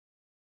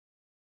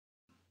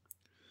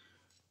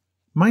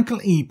Michael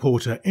E.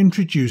 Porter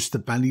introduced the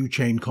value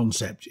chain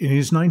concept in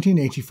his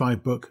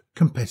 1985 book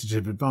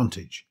Competitive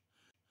Advantage.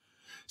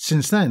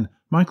 Since then,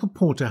 Michael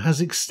Porter has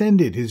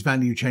extended his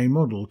value chain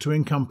model to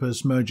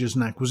encompass mergers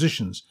and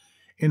acquisitions,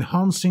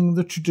 enhancing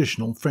the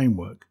traditional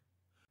framework.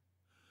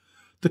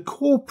 The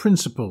core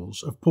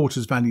principles of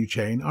Porter's value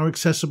chain are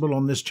accessible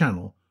on this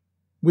channel,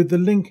 with the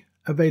link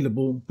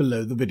available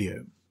below the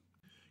video.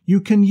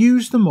 You can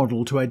use the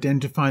model to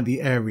identify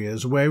the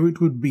areas where it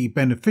would be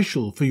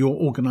beneficial for your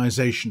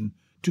organization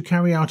to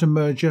carry out a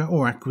merger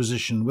or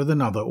acquisition with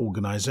another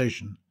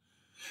organization.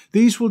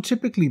 These will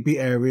typically be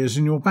areas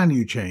in your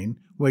value chain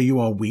where you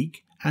are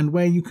weak and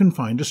where you can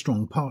find a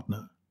strong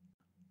partner.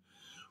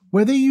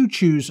 Whether you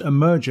choose a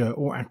merger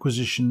or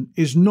acquisition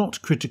is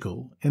not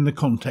critical in the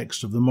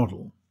context of the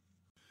model.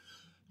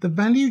 The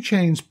value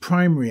chain's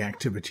primary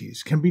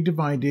activities can be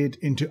divided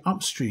into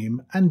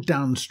upstream and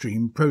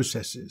downstream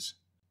processes.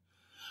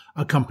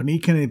 A company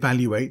can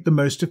evaluate the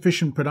most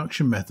efficient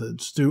production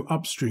methods through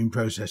upstream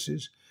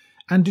processes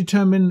and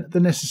determine the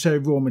necessary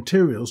raw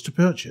materials to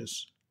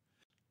purchase.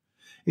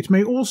 It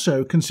may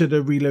also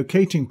consider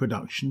relocating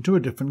production to a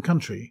different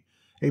country,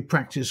 a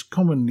practice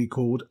commonly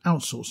called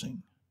outsourcing.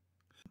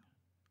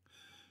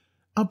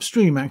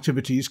 Upstream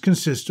activities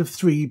consist of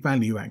three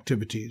value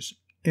activities: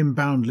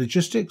 inbound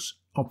logistics,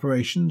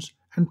 operations,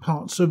 and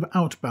parts of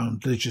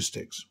outbound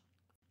logistics.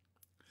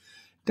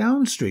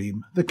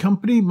 Downstream, the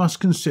company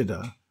must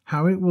consider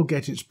how it will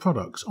get its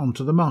products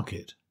onto the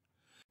market.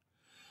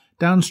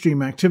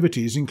 Downstream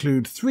activities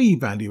include three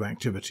value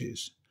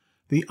activities: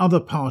 the other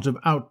part of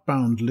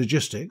outbound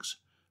logistics,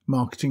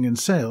 marketing and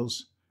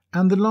sales,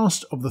 and the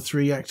last of the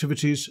three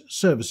activities,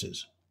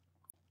 services.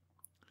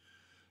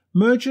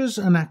 Mergers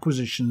and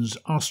acquisitions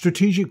are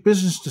strategic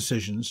business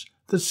decisions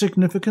that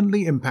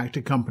significantly impact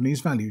a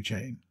company's value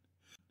chain.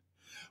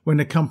 When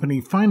a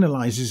company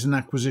finalizes an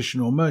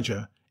acquisition or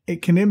merger,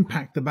 it can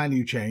impact the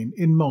value chain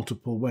in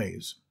multiple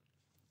ways.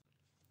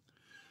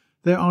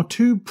 There are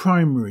two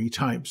primary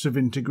types of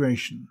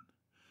integration: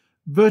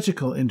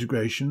 vertical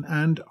integration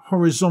and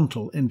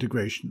horizontal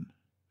integration.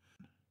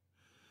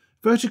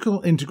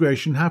 Vertical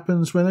integration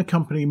happens when a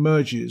company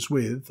merges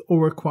with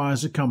or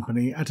acquires a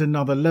company at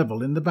another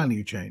level in the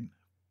value chain.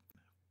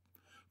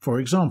 For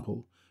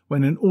example,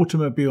 when an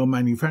automobile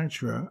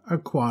manufacturer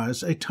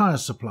acquires a tire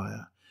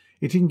supplier,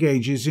 it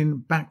engages in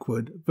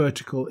backward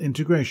vertical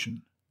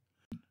integration.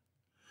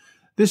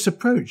 This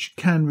approach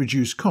can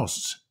reduce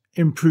costs,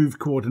 improve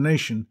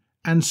coordination,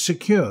 and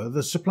secure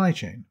the supply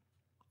chain.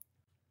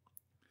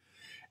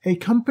 A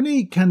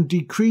company can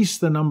decrease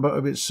the number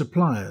of its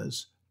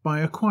suppliers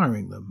by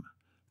acquiring them,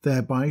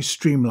 thereby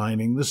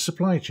streamlining the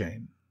supply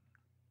chain.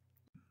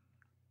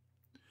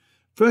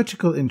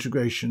 Vertical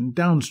integration,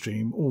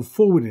 downstream or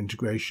forward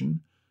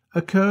integration,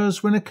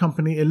 occurs when a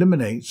company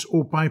eliminates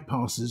or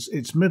bypasses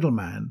its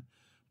middleman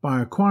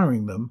by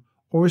acquiring them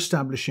or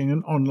establishing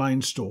an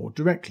online store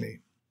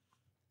directly.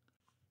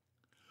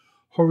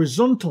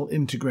 Horizontal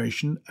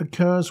integration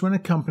occurs when a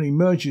company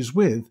merges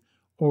with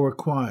or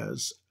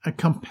acquires a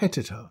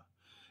competitor,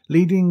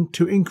 leading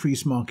to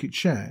increased market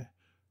share,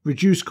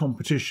 reduced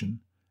competition,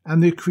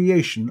 and the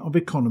creation of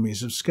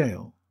economies of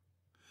scale.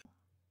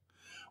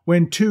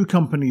 When two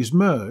companies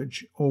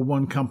merge or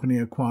one company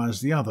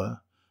acquires the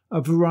other, a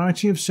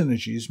variety of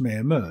synergies may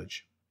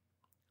emerge.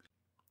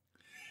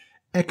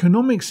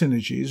 Economic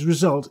synergies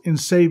result in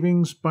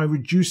savings by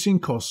reducing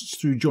costs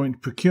through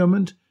joint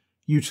procurement,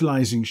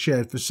 utilizing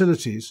shared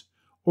facilities,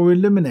 or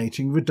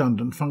eliminating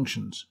redundant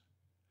functions.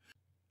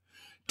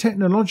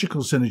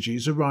 Technological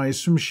synergies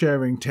arise from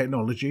sharing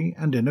technology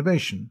and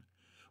innovation,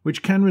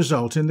 which can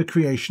result in the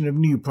creation of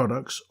new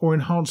products or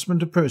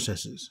enhancement of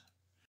processes.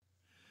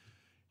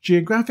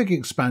 Geographic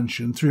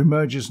expansion through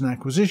mergers and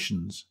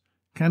acquisitions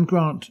can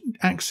grant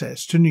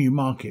access to new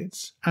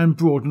markets and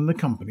broaden the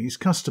company's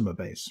customer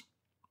base.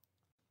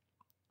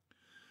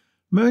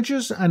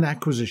 Mergers and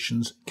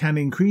acquisitions can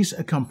increase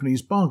a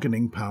company's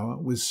bargaining power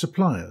with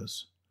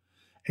suppliers.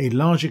 A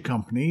larger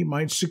company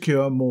might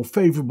secure more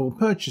favorable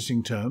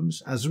purchasing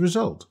terms as a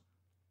result.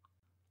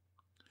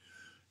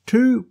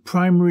 Two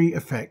primary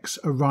effects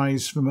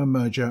arise from a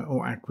merger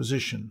or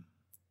acquisition.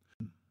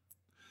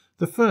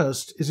 The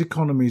first is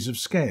economies of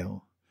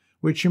scale,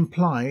 which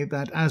imply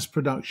that as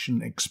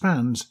production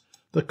expands,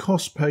 the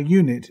cost per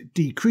unit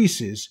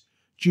decreases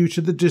due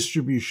to the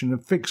distribution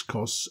of fixed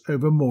costs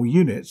over more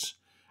units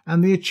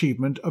and the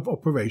achievement of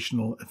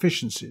operational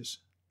efficiencies.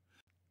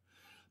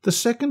 The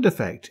second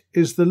effect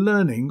is the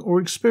learning or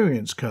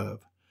experience curve,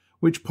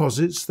 which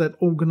posits that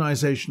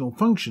organizational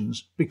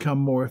functions become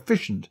more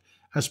efficient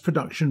as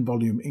production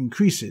volume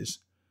increases,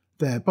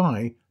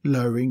 thereby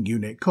lowering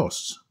unit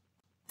costs.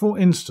 For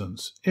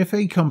instance, if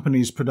a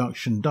company's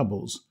production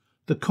doubles,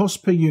 the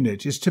cost per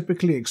unit is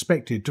typically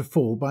expected to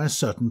fall by a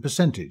certain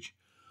percentage,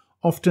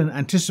 often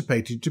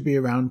anticipated to be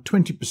around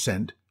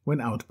 20% when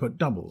output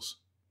doubles.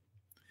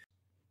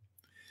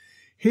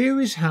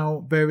 Here is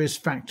how various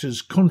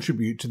factors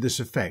contribute to this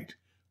effect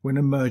when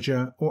a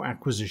merger or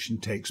acquisition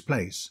takes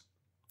place.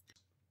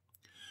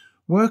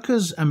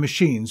 Workers and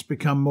machines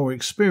become more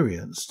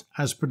experienced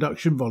as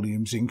production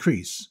volumes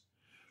increase,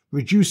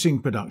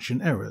 reducing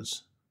production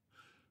errors.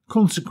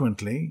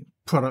 Consequently,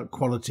 product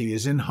quality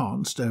is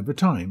enhanced over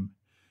time,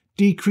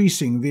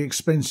 decreasing the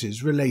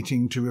expenses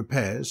relating to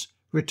repairs,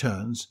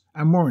 returns,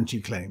 and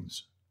warranty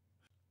claims.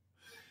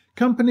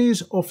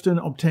 Companies often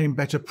obtain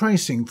better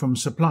pricing from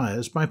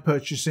suppliers by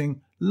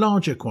purchasing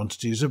larger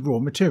quantities of raw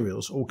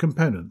materials or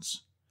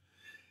components.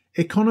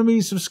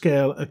 Economies of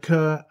scale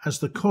occur as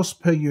the cost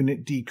per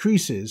unit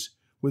decreases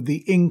with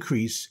the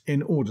increase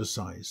in order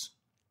size.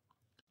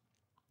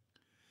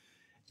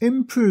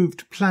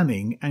 Improved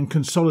planning and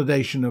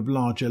consolidation of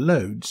larger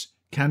loads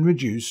can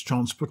reduce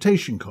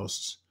transportation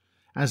costs,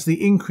 as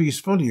the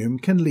increased volume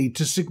can lead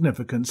to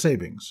significant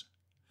savings.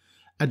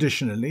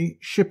 Additionally,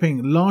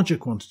 shipping larger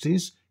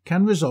quantities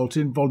can result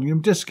in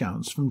volume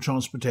discounts from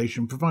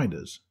transportation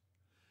providers.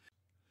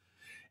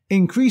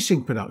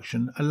 Increasing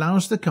production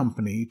allows the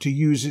company to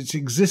use its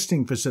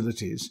existing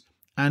facilities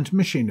and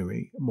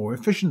machinery more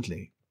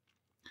efficiently.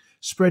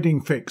 Spreading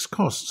fixed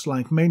costs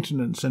like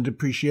maintenance and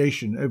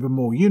depreciation over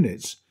more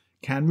units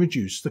can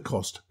reduce the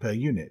cost per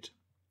unit.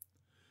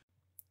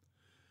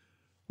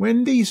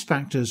 When these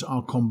factors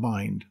are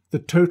combined, the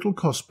total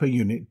cost per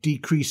unit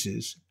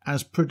decreases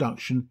as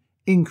production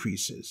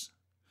increases.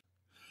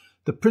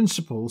 The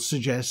principle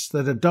suggests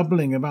that a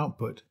doubling of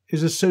output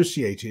is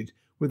associated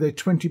with a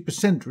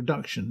 20%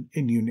 reduction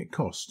in unit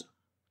cost.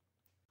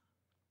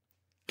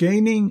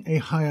 Gaining a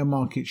higher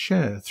market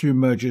share through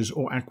mergers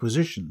or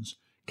acquisitions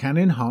can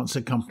enhance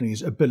a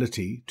company's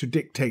ability to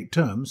dictate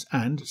terms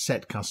and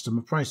set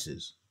customer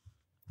prices.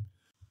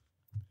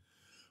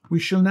 We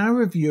shall now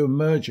review a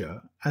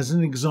merger as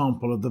an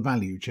example of the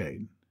value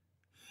chain.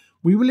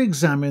 We will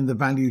examine the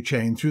value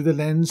chain through the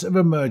lens of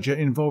a merger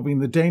involving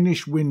the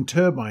Danish wind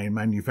turbine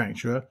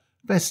manufacturer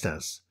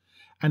Vestas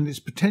and its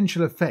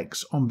potential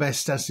effects on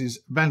Vestas's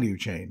value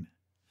chain.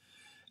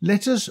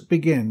 Let us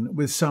begin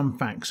with some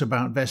facts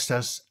about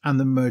Vestas and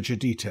the merger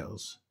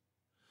details.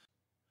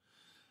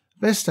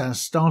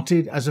 Vestas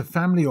started as a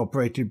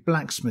family-operated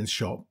blacksmith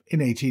shop in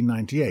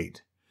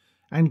 1898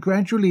 and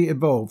gradually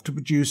evolved to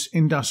produce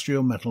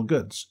industrial metal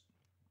goods.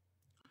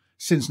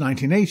 Since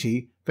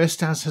 1980,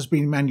 Vestas has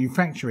been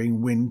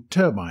manufacturing wind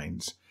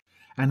turbines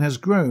and has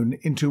grown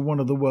into one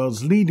of the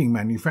world's leading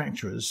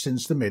manufacturers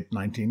since the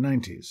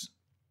mid-1990s.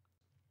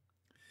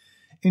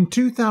 In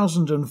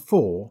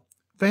 2004,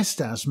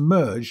 Vestas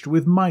merged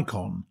with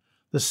Micon,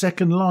 the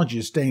second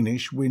largest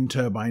Danish wind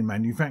turbine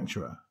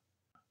manufacturer.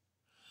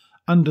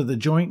 Under the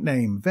joint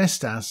name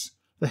Vestas,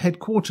 the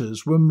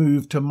headquarters were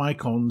moved to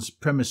Micon's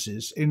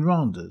premises in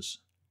Randers.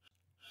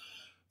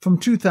 From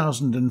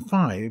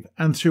 2005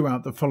 and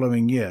throughout the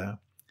following year,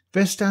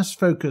 Vestas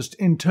focused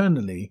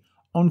internally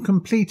on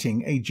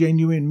completing a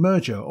genuine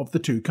merger of the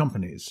two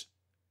companies,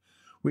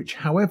 which,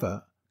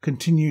 however,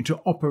 continue to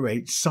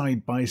operate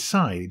side by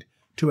side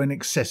to an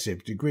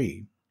excessive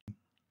degree.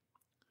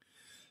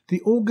 The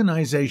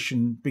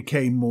organization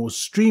became more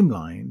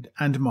streamlined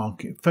and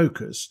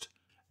market-focused,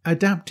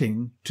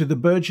 adapting to the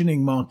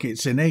burgeoning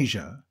markets in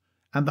Asia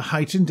and the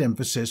heightened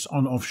emphasis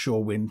on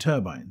offshore wind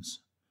turbines.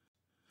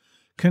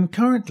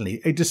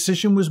 Concurrently, a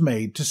decision was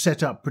made to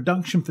set up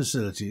production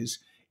facilities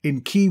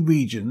in key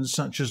regions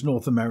such as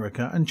North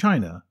America and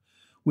China,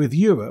 with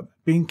Europe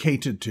being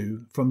catered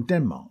to from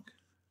Denmark.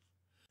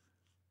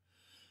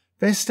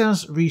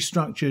 Vestas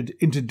restructured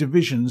into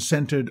divisions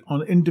centered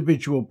on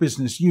individual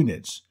business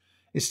units,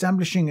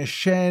 establishing a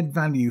shared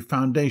value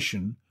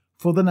foundation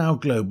for the now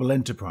global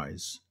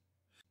enterprise.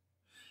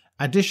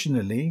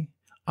 Additionally,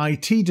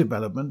 IT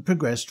development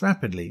progressed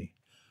rapidly,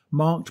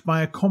 marked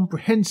by a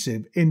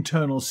comprehensive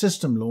internal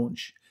system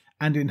launch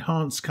and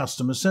enhanced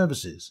customer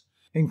services,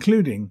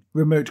 including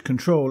remote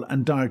control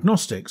and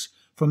diagnostics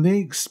from the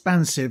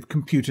expansive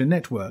computer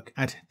network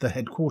at the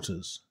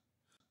headquarters.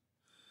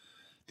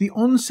 The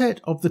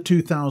onset of the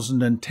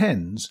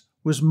 2010s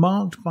was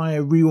marked by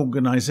a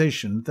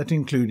reorganization that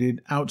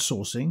included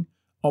outsourcing,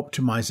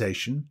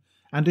 optimization,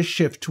 and a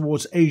shift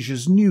towards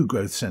Asia's new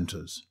growth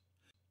centers.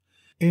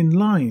 In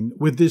line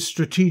with this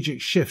strategic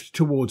shift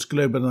towards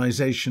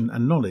globalization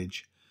and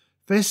knowledge,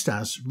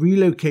 Vestas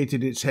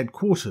relocated its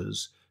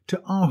headquarters to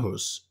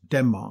Aarhus,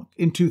 Denmark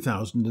in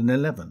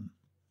 2011.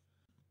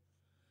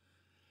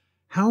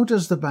 How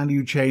does the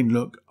value chain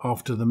look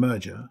after the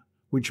merger,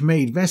 which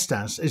made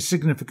Vestas a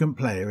significant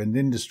player in the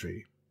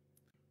industry?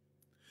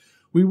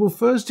 We will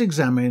first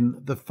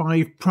examine the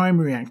 5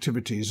 primary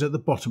activities at the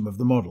bottom of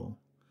the model.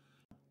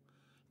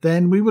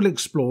 Then we will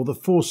explore the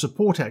 4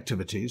 support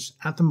activities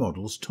at the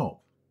model's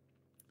top.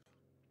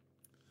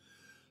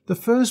 The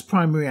first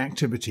primary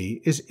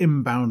activity is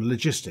inbound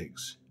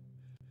logistics.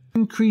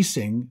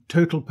 Increasing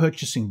total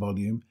purchasing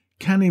volume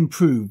can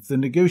improve the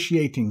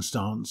negotiating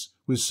stance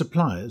with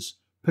suppliers,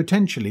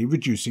 potentially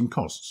reducing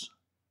costs.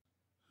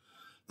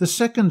 The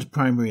second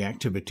primary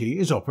activity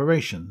is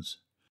operations.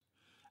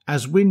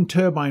 As wind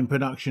turbine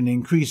production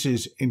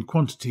increases in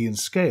quantity and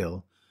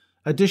scale,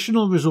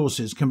 additional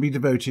resources can be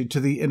devoted to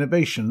the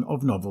innovation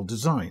of novel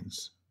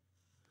designs.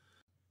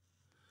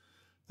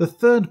 The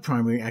third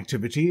primary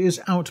activity is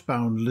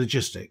outbound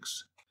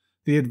logistics.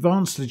 The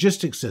advanced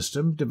logistics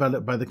system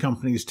developed by the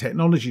company's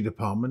technology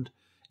department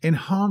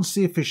enhanced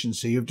the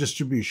efficiency of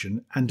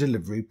distribution and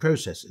delivery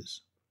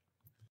processes.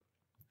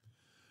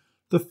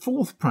 The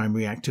fourth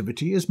primary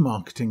activity is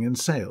marketing and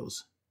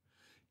sales.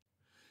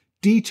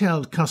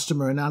 Detailed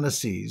customer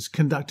analyses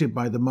conducted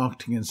by the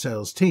marketing and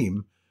sales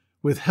team,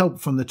 with help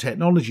from the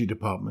technology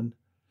department,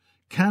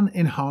 can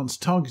enhance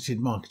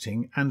targeted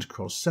marketing and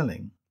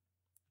cross-selling.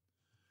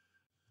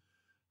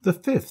 The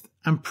fifth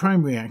and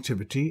primary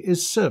activity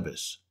is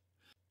service.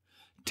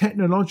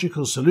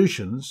 Technological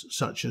solutions,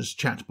 such as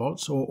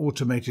chatbots or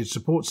automated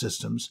support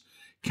systems,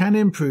 can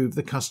improve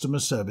the customer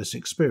service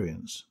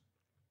experience.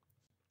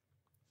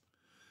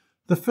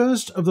 The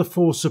first of the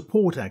four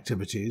support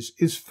activities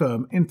is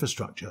firm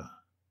infrastructure.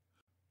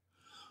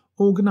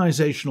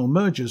 Organizational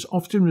mergers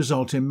often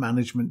result in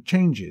management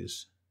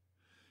changes.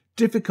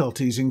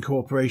 Difficulties in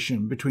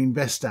cooperation between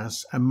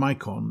Vestas and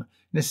Micon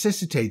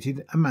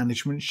necessitated a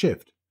management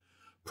shift,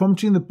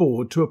 prompting the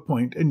board to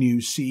appoint a new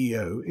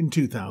CEO in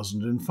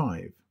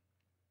 2005.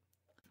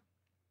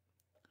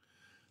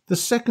 The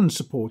second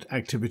support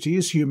activity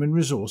is human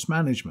resource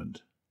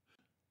management.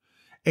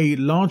 A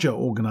larger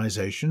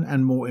organization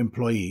and more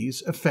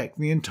employees affect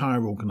the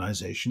entire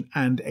organization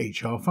and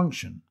HR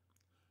function.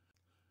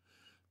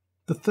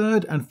 The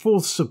third and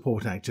fourth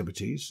support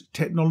activities,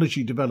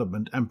 technology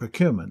development and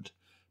procurement,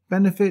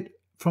 benefit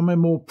from a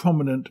more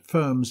prominent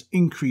firm's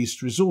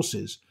increased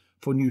resources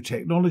for new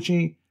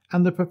technology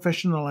and the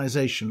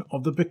professionalization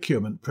of the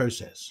procurement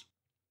process.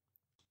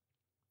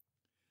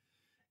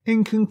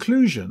 In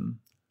conclusion,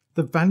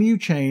 the value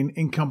chain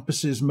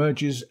encompasses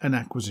mergers and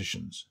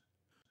acquisitions.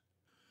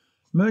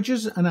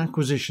 Mergers and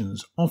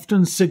acquisitions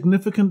often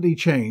significantly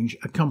change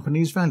a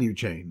company's value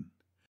chain.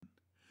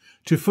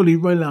 To fully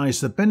realize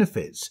the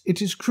benefits,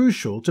 it is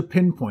crucial to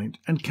pinpoint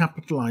and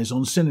capitalize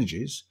on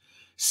synergies,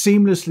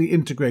 seamlessly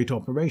integrate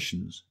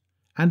operations,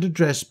 and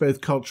address both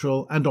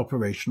cultural and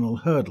operational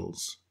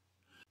hurdles.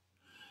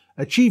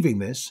 Achieving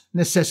this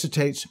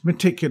necessitates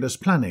meticulous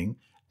planning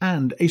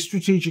and a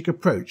strategic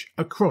approach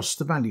across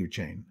the value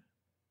chain.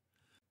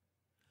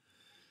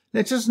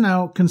 Let us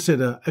now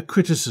consider a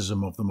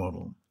criticism of the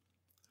model.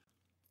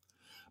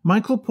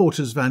 Michael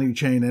Porter's value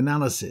chain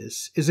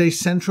analysis is a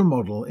central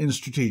model in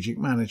strategic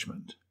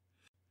management.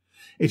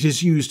 It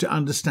is used to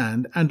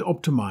understand and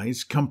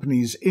optimize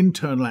companies'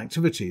 internal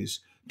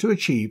activities to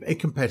achieve a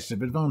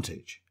competitive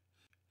advantage.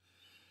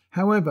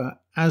 However,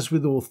 as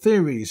with all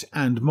theories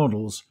and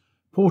models,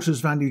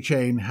 Porter's value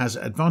chain has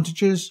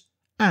advantages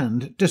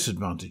and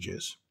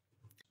disadvantages.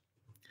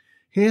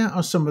 Here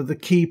are some of the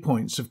key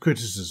points of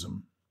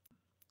criticism.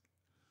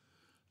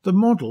 The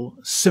model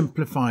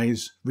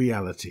simplifies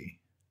reality.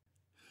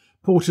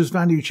 Porter's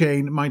value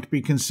chain might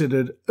be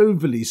considered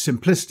overly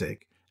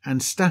simplistic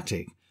and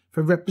static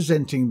for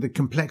representing the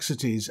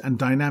complexities and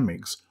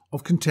dynamics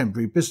of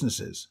contemporary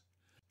businesses.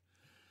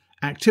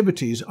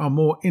 Activities are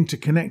more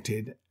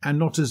interconnected and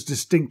not as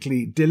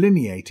distinctly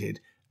delineated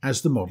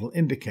as the model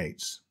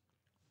indicates.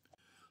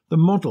 The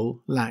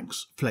model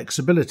lacks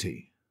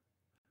flexibility.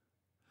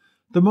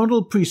 The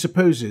model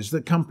presupposes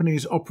that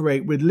companies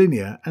operate with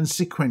linear and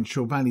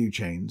sequential value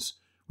chains,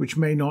 which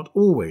may not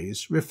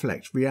always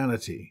reflect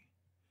reality.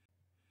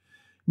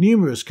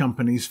 Numerous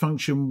companies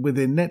function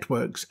within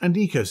networks and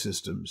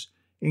ecosystems,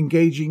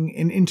 engaging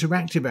in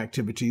interactive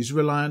activities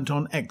reliant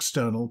on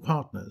external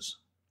partners.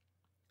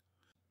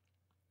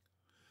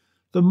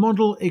 The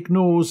model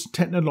ignores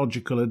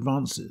technological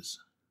advances.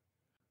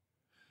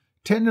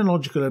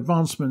 Technological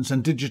advancements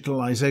and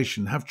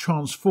digitalization have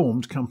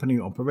transformed company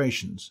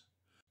operations.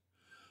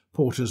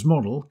 Porter's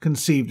model,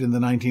 conceived in the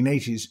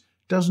 1980s,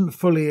 doesn't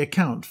fully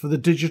account for the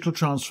digital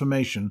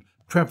transformation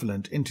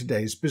prevalent in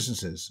today's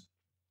businesses.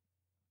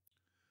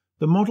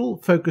 The model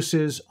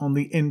focuses on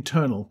the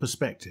internal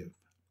perspective.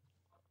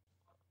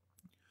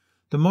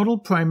 The model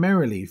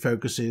primarily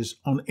focuses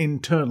on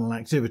internal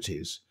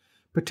activities,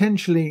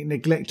 potentially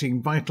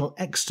neglecting vital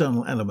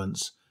external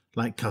elements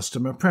like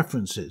customer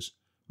preferences,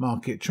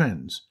 market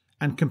trends,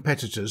 and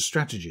competitors'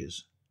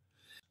 strategies.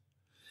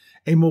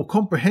 A more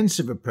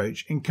comprehensive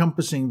approach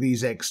encompassing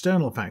these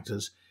external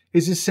factors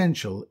is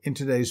essential in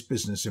today's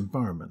business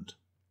environment.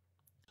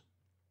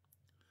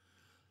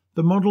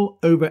 The model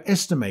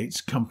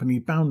overestimates company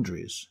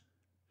boundaries.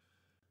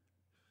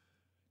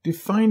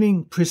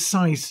 Defining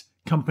precise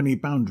company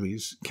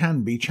boundaries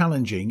can be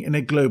challenging in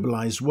a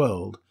globalized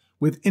world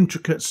with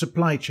intricate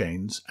supply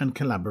chains and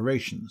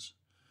collaborations.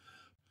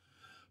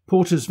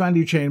 Porter's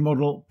value chain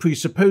model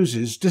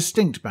presupposes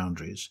distinct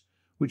boundaries,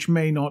 which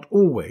may not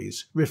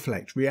always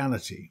reflect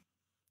reality.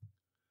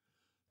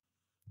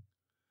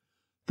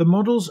 The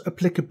model's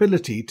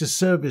applicability to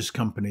service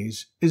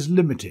companies is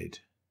limited.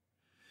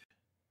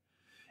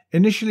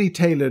 Initially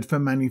tailored for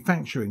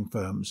manufacturing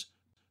firms,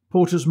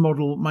 Porter's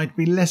model might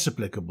be less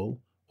applicable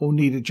or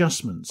need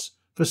adjustments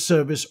for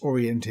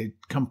service-oriented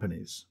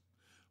companies,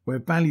 where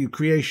value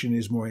creation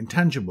is more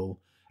intangible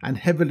and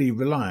heavily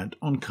reliant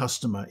on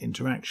customer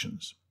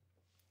interactions.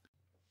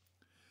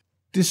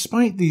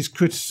 Despite these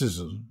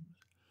criticisms,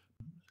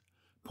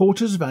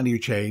 Porter's value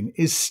chain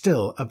is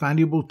still a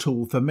valuable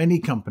tool for many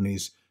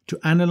companies to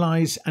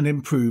analyse and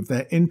improve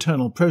their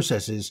internal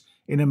processes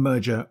in a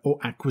merger or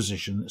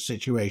acquisition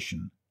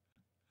situation.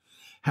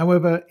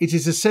 However, it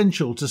is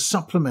essential to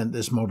supplement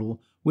this model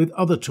with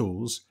other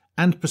tools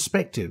and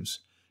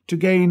perspectives to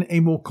gain a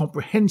more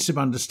comprehensive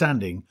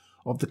understanding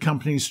of the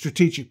company's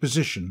strategic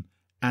position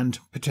and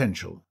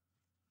potential.